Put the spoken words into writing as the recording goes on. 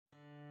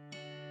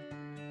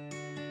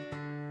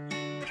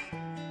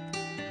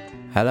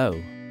Hello,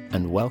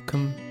 and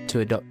welcome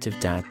to Adoptive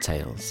Dad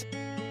Tales,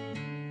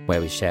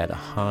 where we share the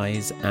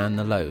highs and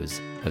the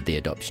lows of the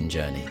adoption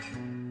journey.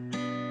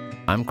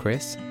 I'm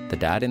Chris, the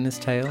dad in this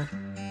tale.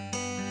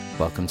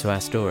 Welcome to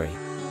our story.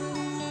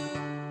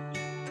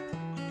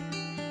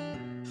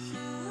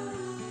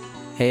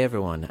 Hey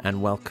everyone,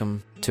 and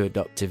welcome to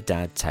Adoptive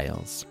Dad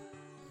Tales.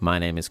 My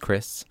name is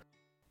Chris.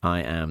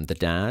 I am the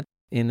dad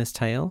in this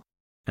tale,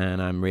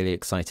 and I'm really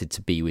excited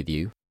to be with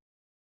you.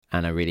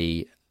 And I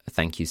really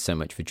thank you so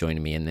much for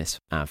joining me in this,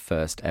 our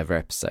first ever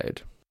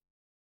episode.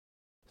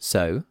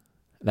 So,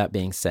 that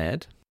being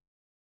said,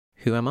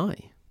 who am I?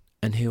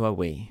 And who are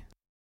we?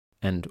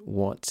 And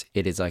what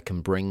it is I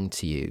can bring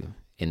to you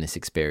in this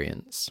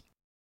experience?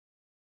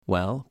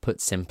 Well,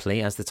 put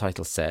simply, as the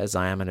title says,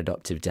 I am an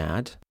adoptive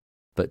dad.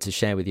 But to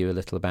share with you a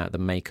little about the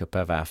makeup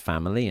of our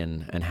family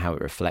and how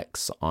it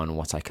reflects on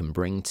what I can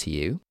bring to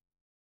you,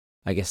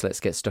 I guess let's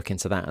get stuck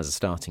into that as a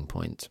starting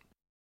point.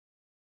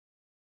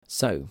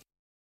 So,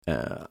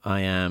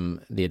 I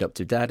am the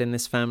adoptive dad in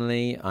this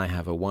family. I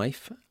have a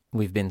wife.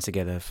 We've been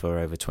together for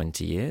over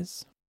 20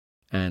 years.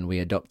 And we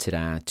adopted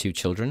our two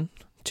children,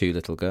 two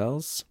little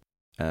girls,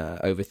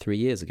 over 3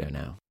 years ago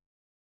now.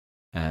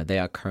 They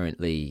are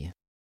currently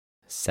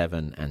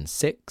 7 and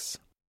 6.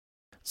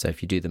 So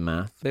if you do the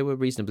math, they were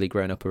reasonably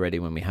grown up already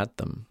when we had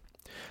them.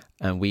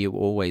 And we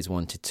always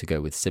wanted to go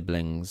with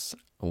siblings.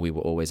 We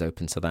were always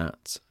open to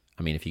that.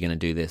 I mean, if you're going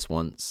to do this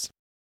once,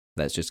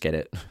 let's just get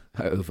it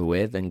over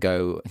with and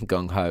go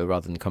gung-ho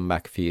rather than come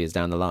back a few years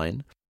down the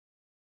line.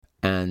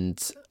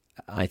 And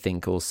I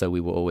think also we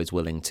were always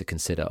willing to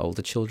consider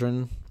older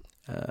children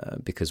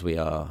because we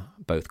are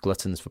both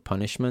gluttons for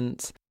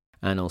punishment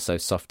and also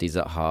softies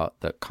at heart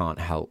that can't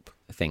help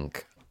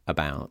think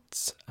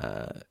about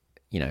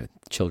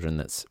children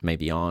that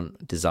maybe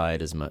aren't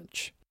desired as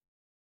much.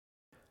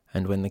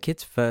 And when the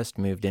kids first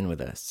moved in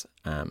with us,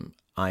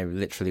 I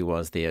literally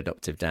was the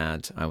adoptive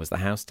dad. I was the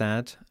house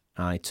dad.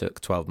 I took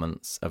 12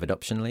 months of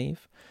adoption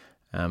leave.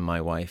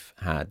 My wife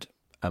had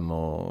a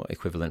more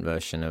equivalent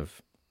version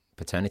of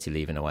paternity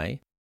leave in a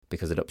way,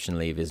 because adoption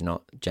leave is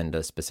not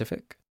gender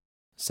specific.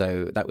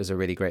 So that was a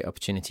really great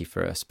opportunity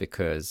for us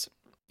because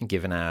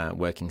given our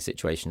working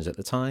situations at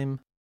the time,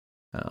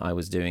 I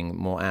was doing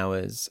more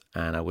hours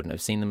and I wouldn't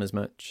have seen them as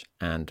much.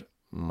 And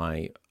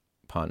my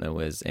partner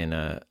was in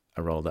a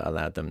role that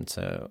allowed them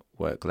to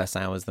work less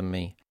hours than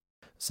me.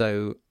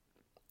 So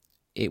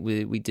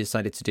we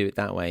decided to do it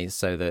that way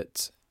so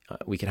that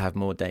we could have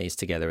more days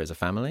together as a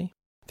family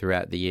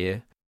throughout the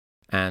year.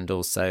 And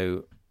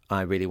also,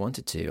 I really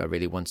wanted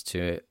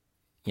to,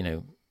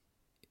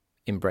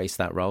 embrace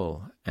that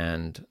role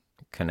and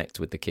connect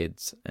with the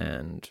kids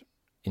and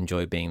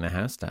enjoy being the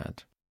house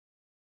dad.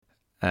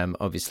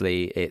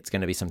 Obviously, it's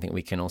going to be something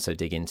we can also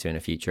dig into in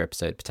a future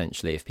episode,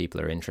 potentially, if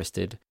people are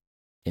interested,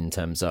 in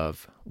terms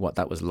of what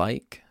that was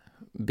like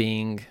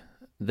being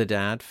the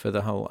dad for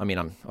the whole. I mean,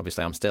 I'm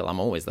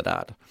always the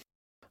dad.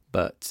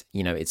 But,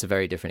 it's a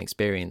very different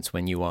experience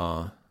when you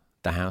are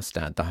the house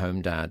dad, the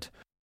home dad,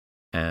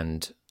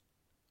 and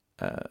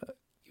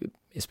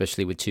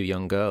especially with two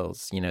young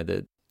girls,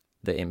 the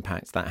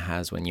impact that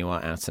has when you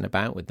are out and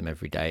about with them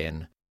every day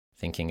and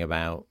thinking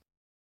about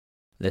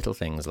little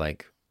things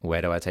like,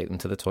 where do I take them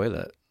to the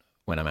toilet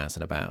when I'm out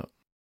and about?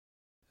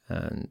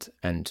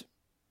 And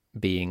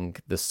being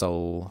the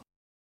sole,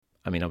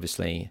 I mean,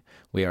 obviously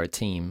we are a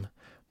team,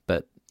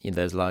 but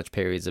there's large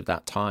periods of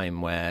that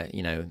time where,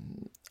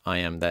 I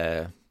am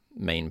their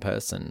main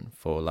person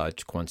for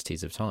large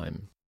quantities of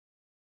time.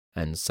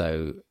 And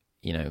so,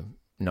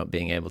 not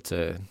being able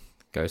to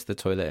go to the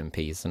toilet in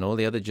peace and all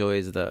the other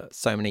joys that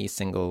so many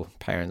single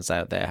parents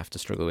out there have to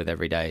struggle with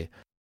every day,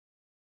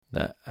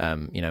 that,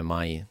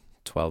 my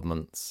 12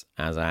 months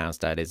as a house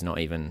dad is not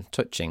even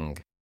touching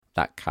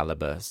that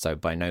caliber. So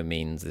by no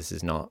means, this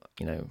is not,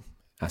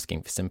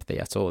 asking for sympathy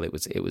at all. It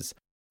was,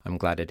 I'm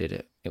glad I did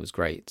it. It was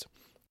great.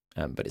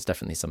 But it's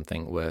definitely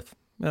something worth,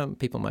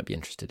 people might be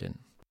interested in.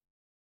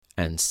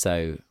 And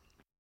so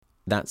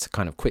that's a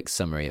kind of quick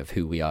summary of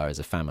who we are as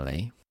a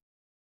family.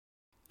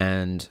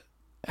 And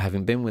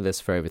having been with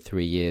us for over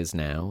 3 years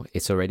now,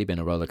 it's already been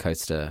a roller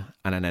coaster.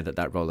 And I know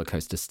that roller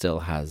coaster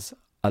still has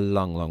a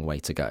long, long way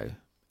to go.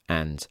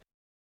 And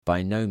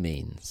by no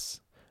means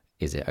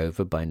is it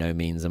over. By no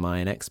means am I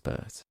an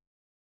expert.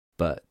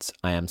 But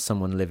I am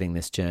someone living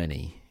this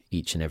journey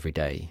each and every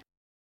day.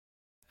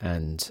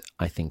 And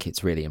I think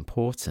it's really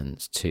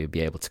important to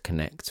be able to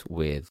connect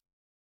with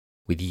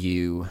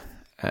you,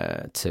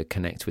 to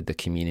connect with the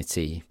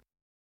community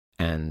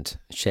and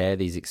share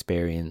these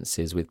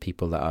experiences with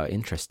people that are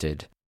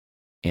interested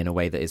in a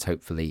way that is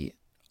hopefully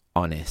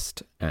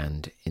honest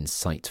and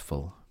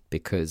insightful.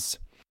 Because,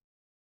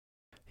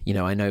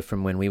 I know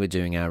from when we were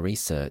doing our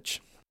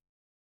research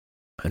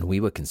and we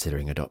were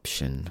considering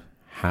adoption,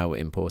 how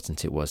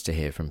important it was to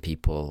hear from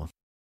people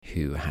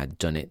who had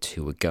done it,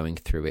 who were going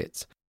through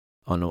it,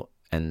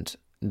 and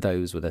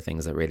those were the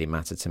things that really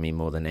mattered to me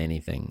more than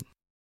anything.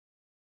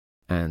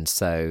 And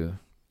so,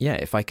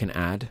 if I can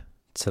add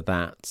to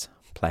that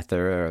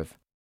plethora of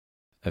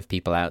of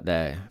people out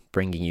there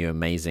bringing you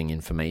amazing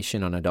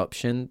information on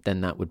adoption,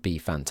 then that would be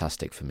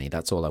fantastic for me.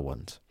 That's all I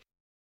want.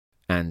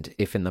 And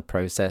if in the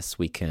process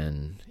we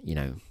can,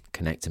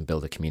 connect and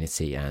build a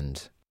community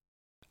and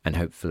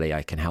hopefully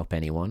I can help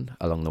anyone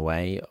along the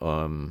way,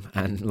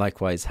 and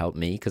likewise help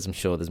me, because I'm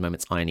sure there's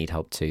moments I need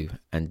help too,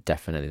 and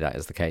definitely that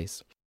is the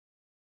case,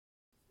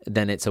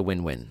 then it's a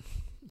win-win.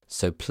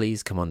 So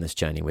please come on this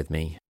journey with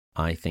me.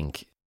 I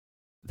think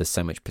there's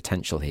so much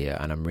potential here,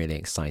 and I'm really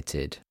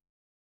excited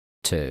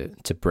to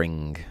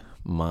bring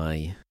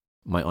my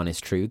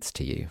honest truths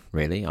to you,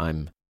 really.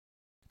 I'm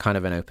kind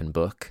of an open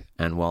book,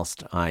 and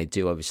whilst I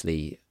do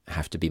obviously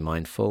have to be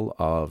mindful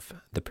of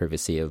the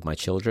privacy of my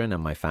children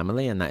and my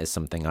family, and that is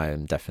something I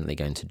am definitely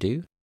going to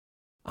do,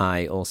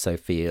 I also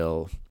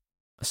feel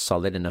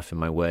solid enough in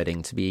my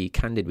wording to be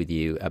candid with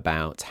you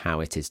about how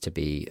it is to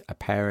be a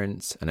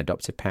parent, an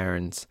adoptive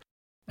parent,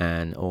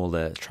 and all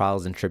the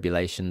trials and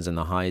tribulations and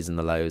the highs and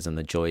the lows and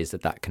the joys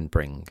that can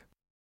bring.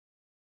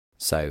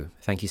 So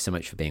thank you so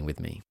much for being with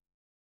me.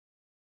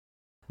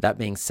 That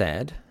being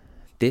said,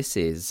 this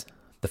is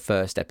the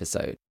first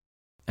episode,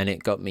 and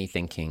it got me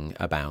thinking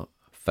about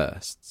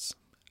firsts.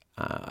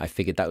 I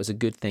figured that was a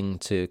good thing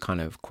to kind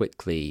of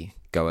quickly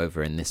go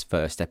over in this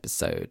first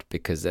episode,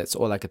 because that's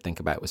all I could think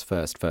about was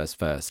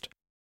first.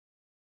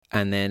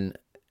 And then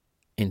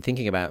in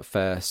thinking about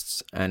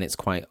firsts, and it's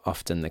quite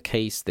often the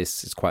case,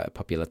 this is quite a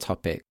popular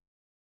topic,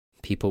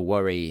 people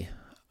worry,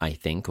 I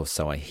think, or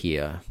so I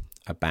hear,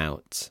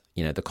 about,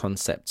 the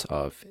concept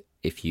of,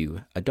 if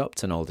you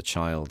adopt an older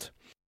child,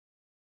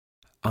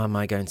 am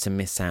I going to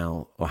miss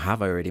out, or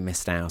have I already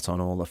missed out on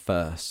all the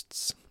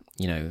firsts?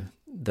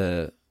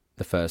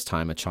 The first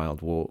time a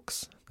child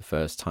walks, the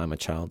first time a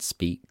child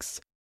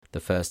speaks, the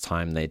first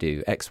time they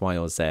do X, Y,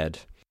 or Z.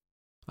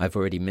 I've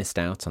already missed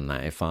out on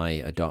that if I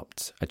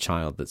adopt a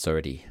child that's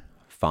already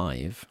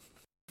 5,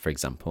 for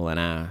example, and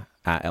our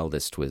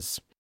eldest was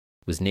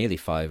nearly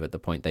 5 at the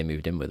point they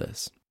moved in with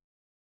us.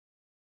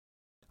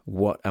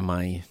 What am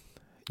I,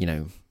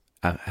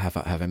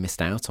 have I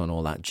missed out on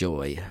all that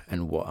joy,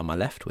 and what am I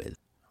left with?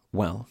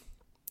 Well,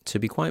 to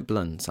be quite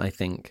blunt, I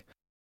think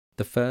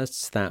the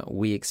firsts that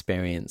we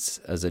experience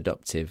as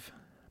adoptive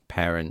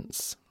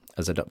parents,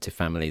 as adoptive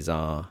families,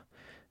 are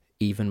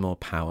even more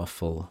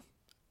powerful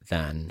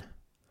than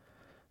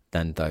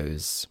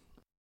those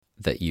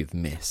that you've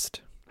missed.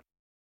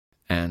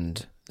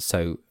 And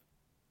so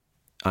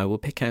I will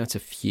pick out a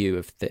few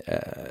of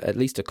at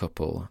least a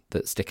couple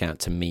that stick out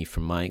to me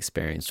from my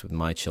experience with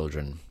my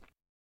children.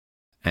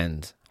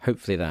 And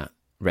hopefully that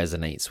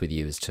resonates with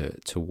you as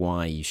to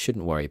why you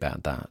shouldn't worry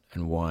about that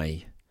and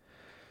why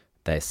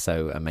they're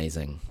so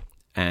amazing.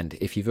 And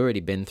if you've already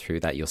been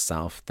through that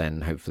yourself,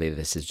 then hopefully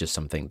this is just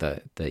something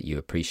that you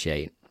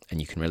appreciate and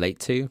you can relate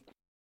to.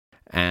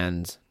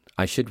 And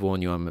I should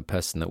warn you, I'm a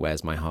person that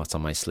wears my heart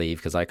on my sleeve,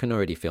 because I can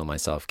already feel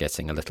myself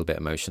getting a little bit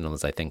emotional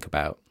as I think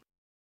about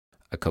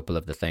a couple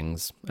of the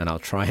things, and I'll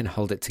try and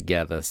hold it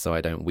together so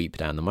I don't weep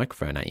down the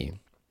microphone at you.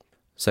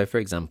 So, for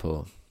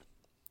example,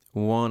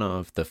 one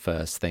of the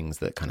first things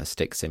that kind of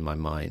sticks in my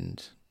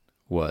mind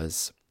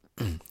was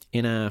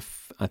in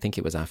I think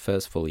it was our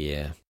first full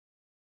year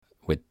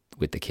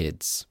with the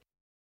kids.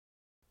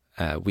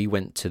 We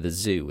went to the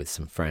zoo with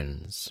some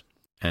friends,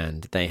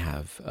 and they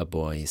have a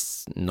boy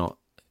not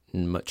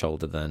much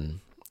older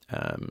than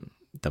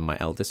my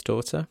eldest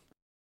daughter,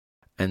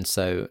 and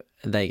so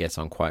they get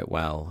on quite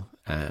well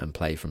and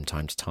play from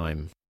time to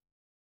time.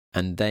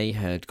 And they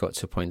had got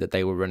to a point that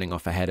they were running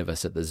off ahead of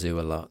us at the zoo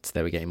a lot.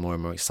 They were getting more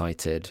and more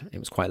excited. It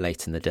was quite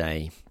late in the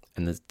day,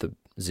 and the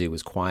zoo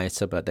was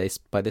quieter by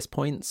this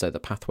point, so the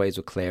pathways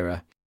were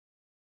clearer.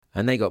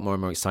 And they got more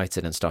and more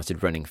excited and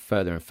started running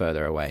further and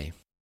further away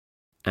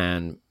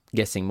and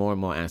getting more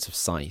and more out of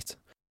sight.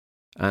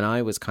 And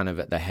I was kind of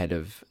at the head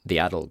of the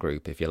adult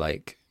group, if you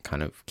like,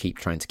 kind of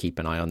trying to keep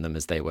an eye on them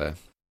as they were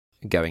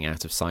going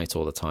out of sight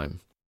all the time.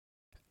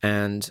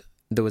 And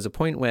there was a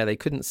point where they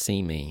couldn't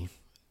see me,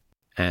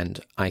 and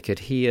I could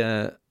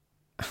hear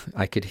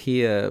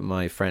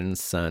my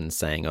friend's son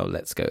saying, "Oh,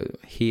 let's go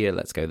here,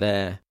 let's go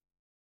there."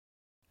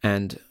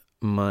 And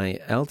my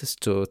eldest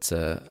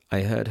daughter,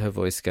 I heard her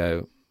voice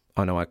go,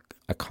 "Oh no, I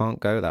can't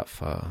go that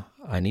far.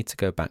 I need to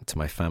go back to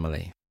my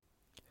family."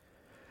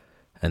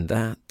 And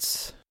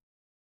that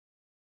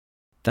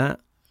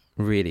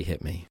really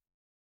hit me,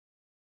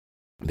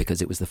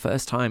 because it was the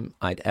first time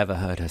I'd ever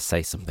heard her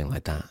say something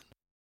like that.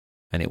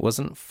 And it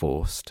wasn't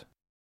forced.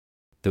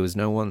 There was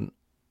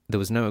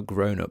no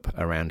grown-up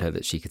around her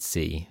that she could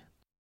see.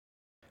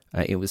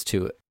 It was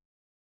to,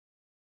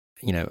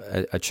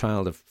 a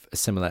child of a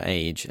similar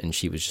age, and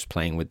she was just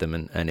playing with them,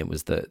 and it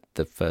was the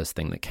first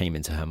thing that came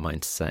into her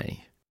mind to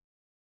say.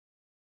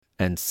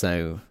 And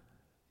so,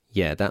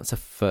 yeah, that's a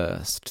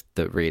first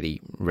that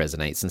really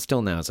resonates. And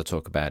still now, as I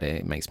talk about it,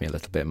 it makes me a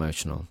little bit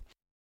emotional.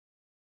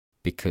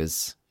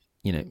 Because,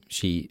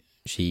 she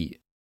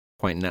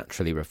quite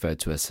naturally referred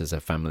to us as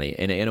a family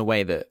in a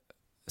way that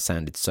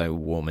sounded so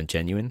warm and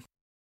genuine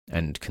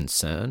and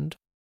concerned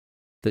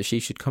that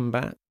she should come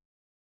back.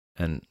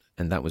 And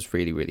that was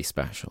really, really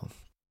special.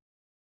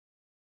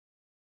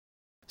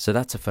 So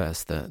that's a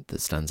first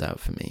that stands out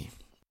for me.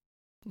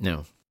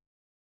 Now,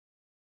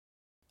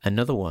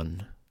 another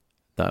one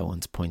that I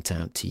want to point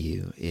out to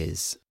you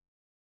is,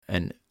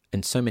 and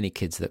so many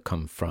kids that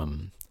come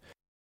from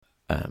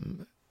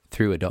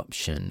through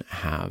adoption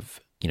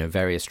have,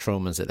 various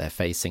traumas that they're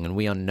facing, and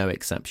we are no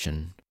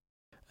exception.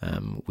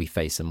 We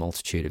face a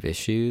multitude of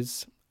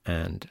issues,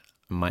 and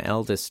my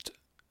eldest,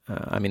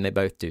 they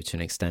both do to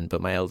an extent,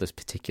 but my eldest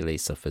particularly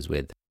suffers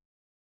with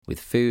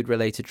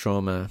food-related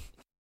trauma,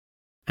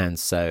 and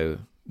so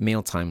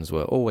meal times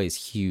were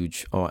always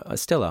huge, or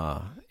still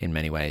are in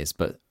many ways,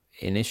 but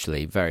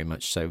initially very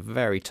much so,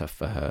 very tough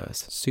for her,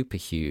 super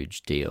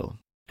huge deal.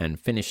 And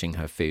finishing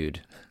her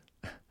food,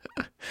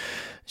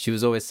 she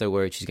was always so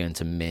worried she's going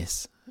to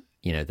miss,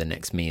 the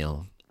next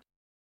meal.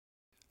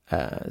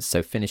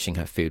 So finishing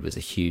her food was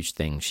a huge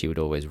thing. She would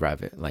always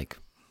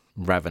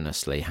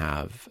ravenously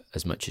have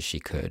as much as she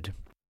could.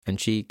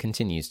 And she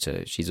continues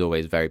to. She's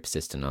always very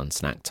persistent on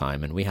snack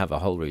time, and we have a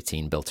whole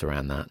routine built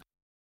around that.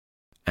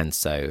 And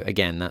so,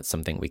 again, that's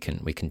something we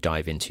can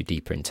dive into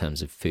deeper in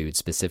terms of food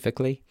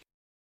specifically.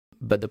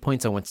 But the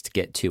point I wanted to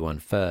get to on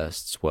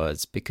firsts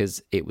was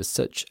because it was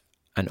such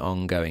an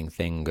ongoing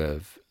thing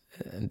of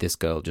this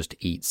girl just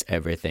eats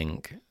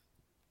everything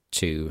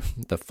to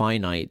the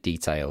finite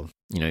detail.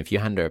 If you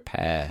hand her a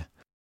pear,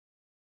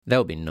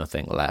 there'll be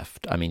nothing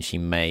left. I mean, she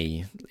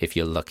may, if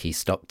you're lucky,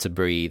 stop to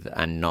breathe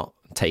and not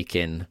take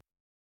in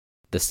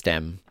the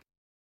stem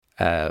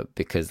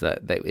because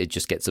it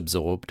just gets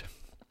absorbed.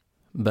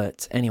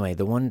 But anyway,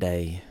 the one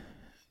day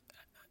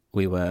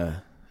we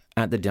were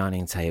at the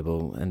dining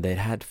table and they'd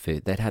had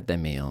food, they'd had their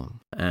meal,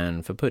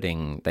 and for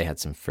pudding they had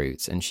some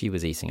fruits, and she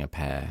was eating a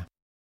pear.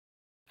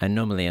 And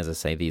normally, as I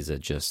say,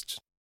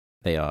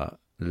 they are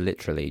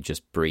literally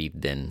just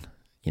breathed in.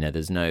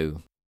 There's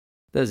no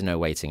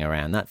waiting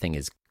around. That thing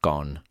is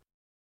gone.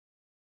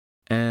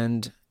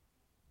 And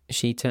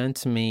she turned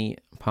to me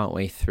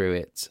partway through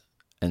it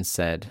and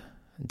said,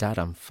 "Dad,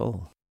 I'm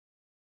full."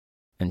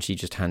 And she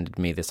just handed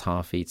me this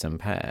half-eaten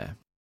pear.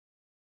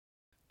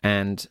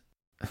 And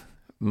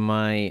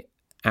my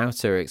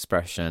outer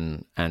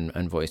expression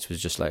and voice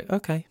was just like,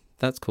 okay,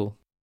 that's cool.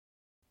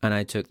 And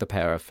I took the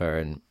pear off her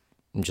and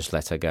just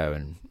let her go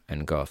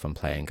and go off and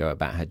play and go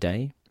about her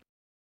day.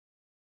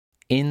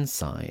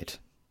 Inside,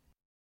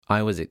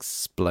 I was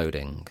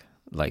exploding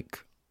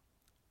like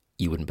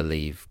you wouldn't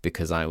believe,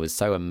 because I was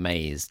so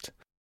amazed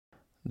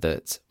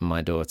that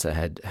my daughter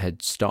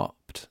had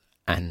stopped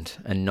and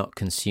not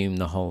consumed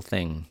the whole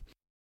thing.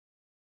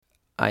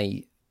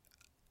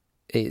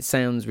 It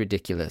sounds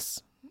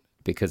ridiculous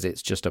because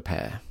it's just a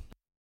pear,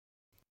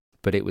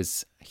 but it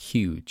was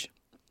huge,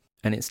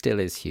 and it still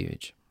is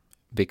huge,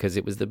 because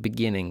it was the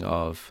beginning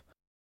of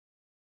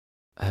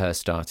her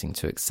starting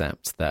to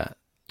accept that,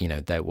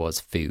 there was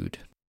food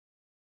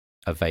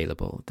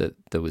available, that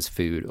there was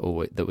food,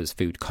 or there was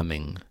food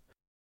coming.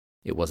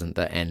 It wasn't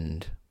the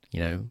end,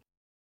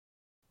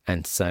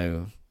 And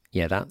so,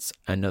 yeah, that's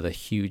another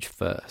huge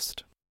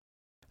first.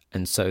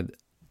 And so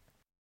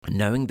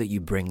knowing that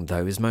you bring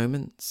those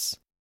moments,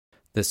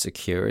 the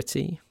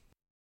security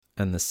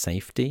and the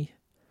safety,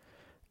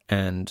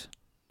 and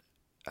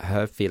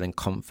her feeling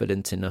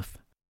confident enough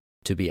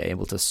to be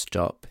able to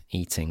stop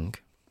eating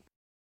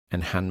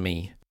and hand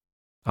me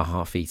a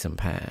half-eaten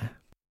pear.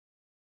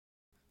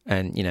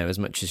 And, as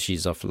much as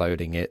she's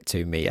offloading it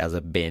to me as a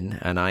bin,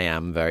 and I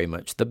am very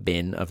much the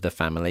bin of the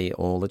family,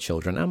 all the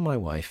children and my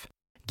wife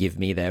give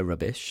me their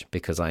rubbish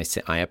because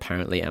I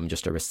apparently am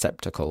just a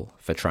receptacle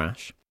for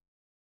trash.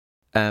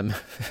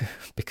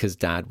 Because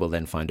Dad will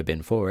then find a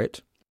bin for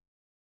it.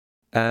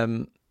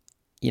 I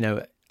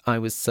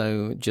was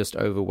so just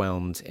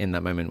overwhelmed in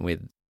that moment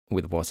with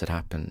what had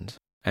happened.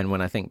 And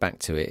when I think back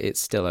to it,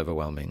 it's still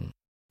overwhelming.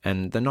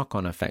 And the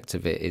knock-on effect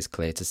of it is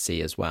clear to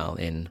see as well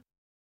in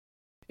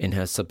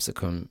her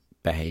subsequent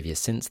behavior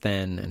since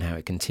then, and how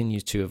it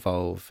continues to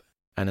evolve.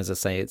 And as I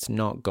say, it's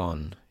not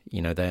gone.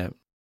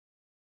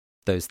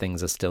 Those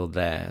things are still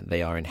there.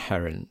 They are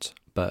inherent,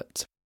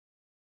 but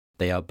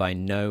they are by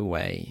no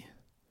way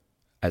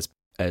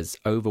as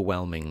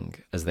overwhelming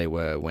as they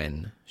were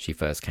when she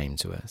first came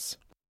to us.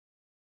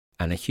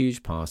 And a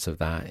huge part of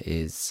that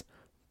is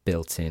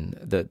built in,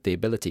 the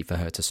ability for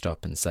her to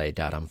stop and say,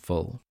 "Dad, I'm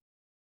full,"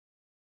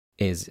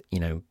 is,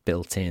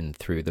 built in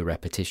through the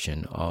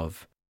repetition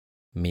of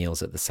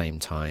meals at the same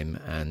time,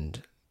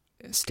 and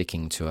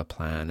sticking to a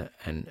plan,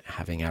 and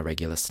having our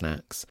regular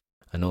snacks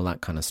and all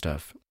that kind of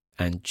stuff.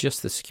 And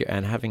just the secure,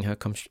 and having her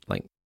come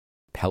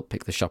help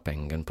pick the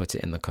shopping and put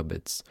it in the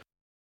cupboards.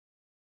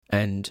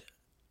 And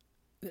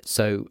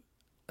so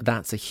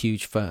that's a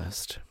huge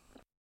first.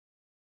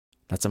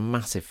 That's a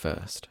massive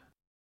first.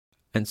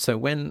 And so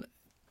when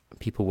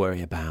people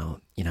worry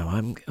about,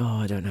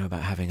 I don't know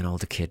about having an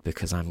older kid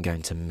because I'm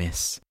going to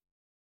miss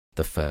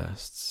the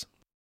firsts.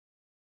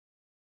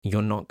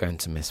 You're not going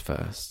to miss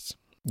firsts.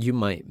 You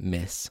might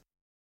miss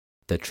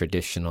the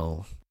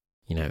traditional,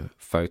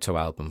 photo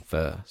album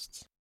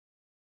firsts.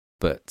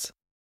 But,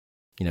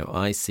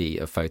 I see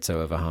a photo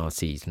of a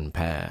half-eaten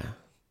pear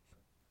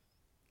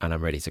and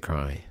I'm ready to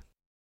cry.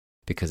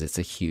 because it's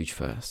a huge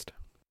first.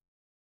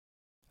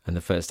 And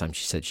the first time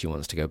she said she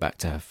wants to go back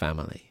to her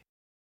family,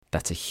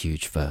 that's a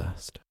huge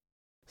first.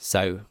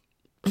 So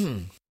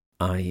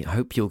I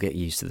hope you'll get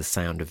used to the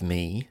sound of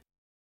me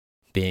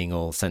being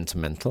all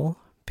sentimental,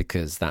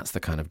 because that's the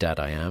kind of dad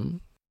I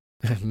am.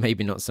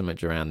 Maybe not so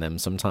much around them.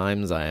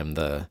 Sometimes I am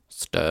the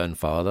stern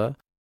father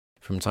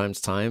from time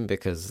to time,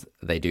 because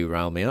they do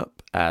rile me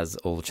up, as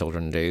all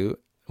children do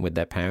with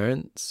their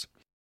parents.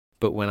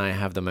 But when I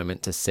have the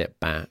moment to sit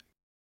back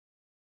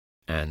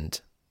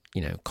and,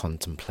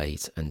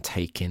 contemplate and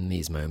take in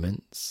these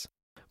moments,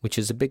 which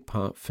is a big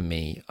part for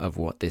me of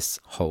what this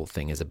whole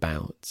thing is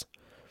about,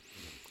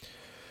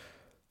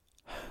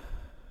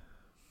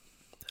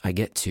 I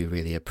get to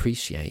really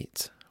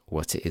appreciate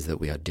what it is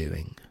that we are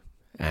doing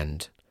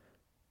and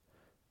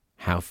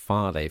how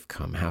far they've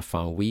come, how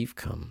far we've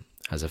come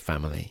as a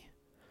family,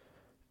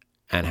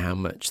 and how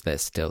much there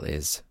still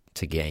is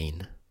to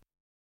gain.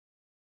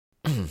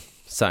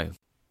 So,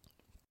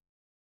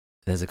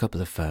 there's a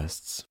couple of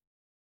firsts,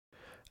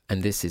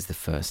 and this is the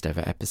first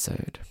ever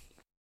episode.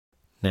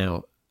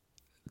 Now,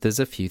 there's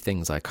a few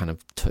things I kind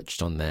of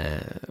touched on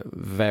there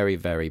very,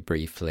 very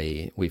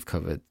briefly. We've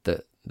covered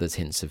that there's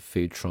hints of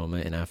food trauma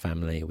in our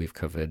family. We've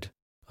covered,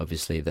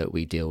 obviously, that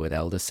we deal with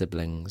elder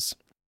siblings.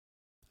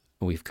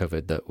 We've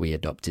covered that we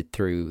adopted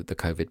through the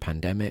COVID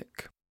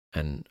pandemic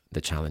and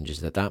the challenges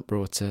that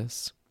brought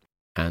us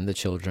and the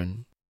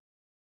children.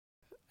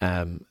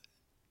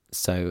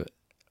 So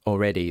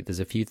already there's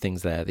a few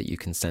things there that you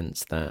can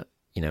sense that,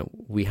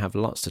 we have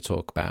lots to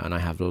talk about, and I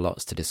have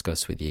lots to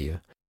discuss with you.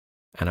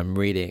 And I'm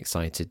really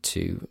excited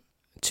to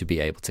be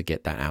able to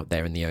get that out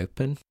there in the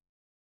open.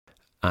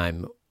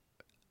 I'm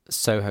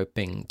so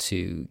hoping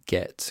to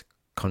get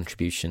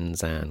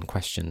contributions and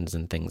questions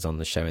and things on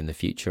the show in the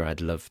future.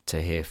 I'd love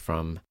to hear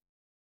from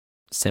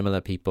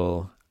similar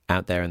people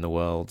out there in the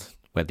world,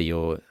 whether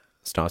you're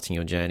starting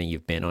your journey,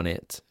 you've been on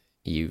it,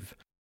 you're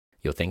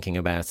thinking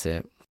about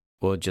it,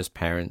 or just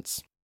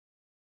parents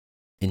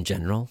in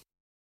general.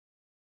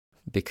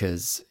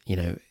 Because,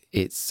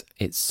 it's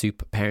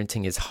super,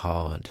 parenting is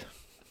hard.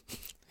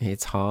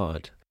 It's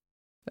hard.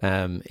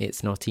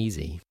 It's not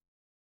easy.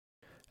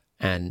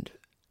 And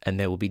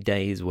there will be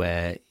days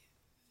where,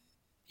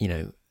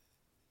 you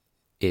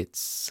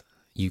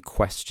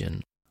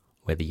question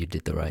whether you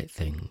did the right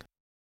thing.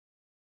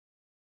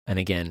 And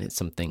again, it's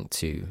something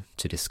to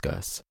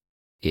discuss,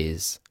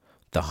 is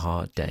the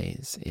hard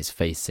days, is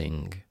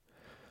facing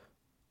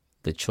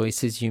the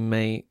choices you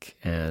make,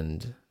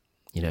 and,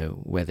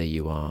 whether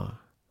you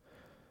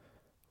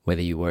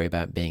worry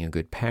about being a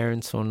good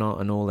parent or not,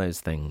 and all those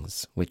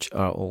things, which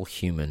are all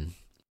human.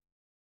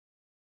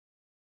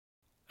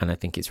 And I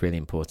think it's really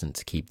important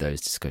to keep those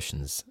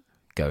discussions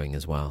going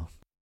as well.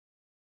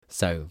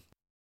 So,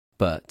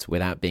 but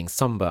without being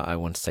somber, I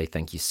want to say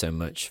thank you so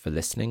much for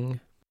listening.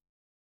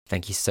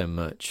 Thank you so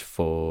much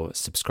for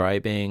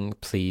subscribing.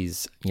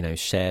 Please,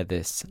 share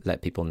this.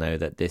 Let people know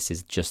that this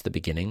is just the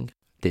beginning.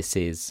 This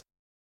is,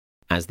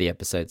 as the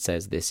episode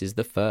says, this is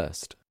the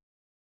first.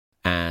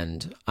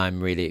 And I'm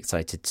really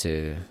excited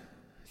to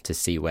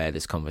see where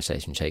this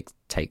conversation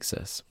takes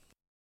us.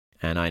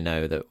 And I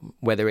know that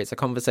whether it's a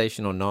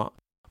conversation or not,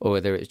 or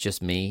whether it's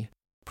just me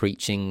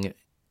preaching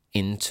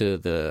into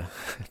the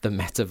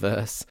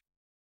metaverse,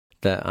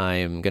 that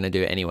I'm going to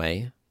do it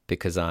anyway,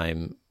 because I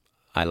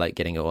like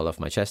getting it all off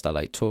my chest. I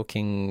like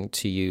talking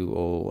to you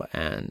all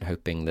and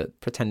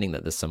pretending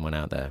that there's someone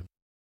out there.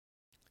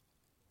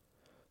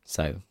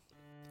 So,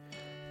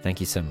 thank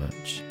you so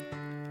much,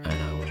 and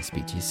I will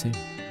speak to you soon.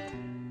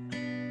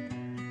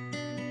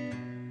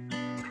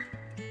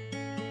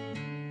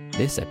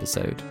 This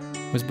episode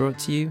was brought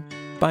to you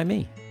by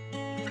me.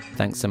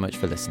 Thanks so much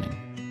for listening.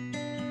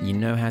 You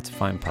know how to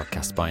find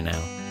podcasts by now,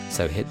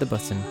 so hit the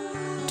button,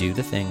 do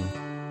the thing,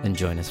 and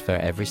join us for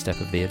every step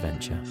of the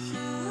adventure.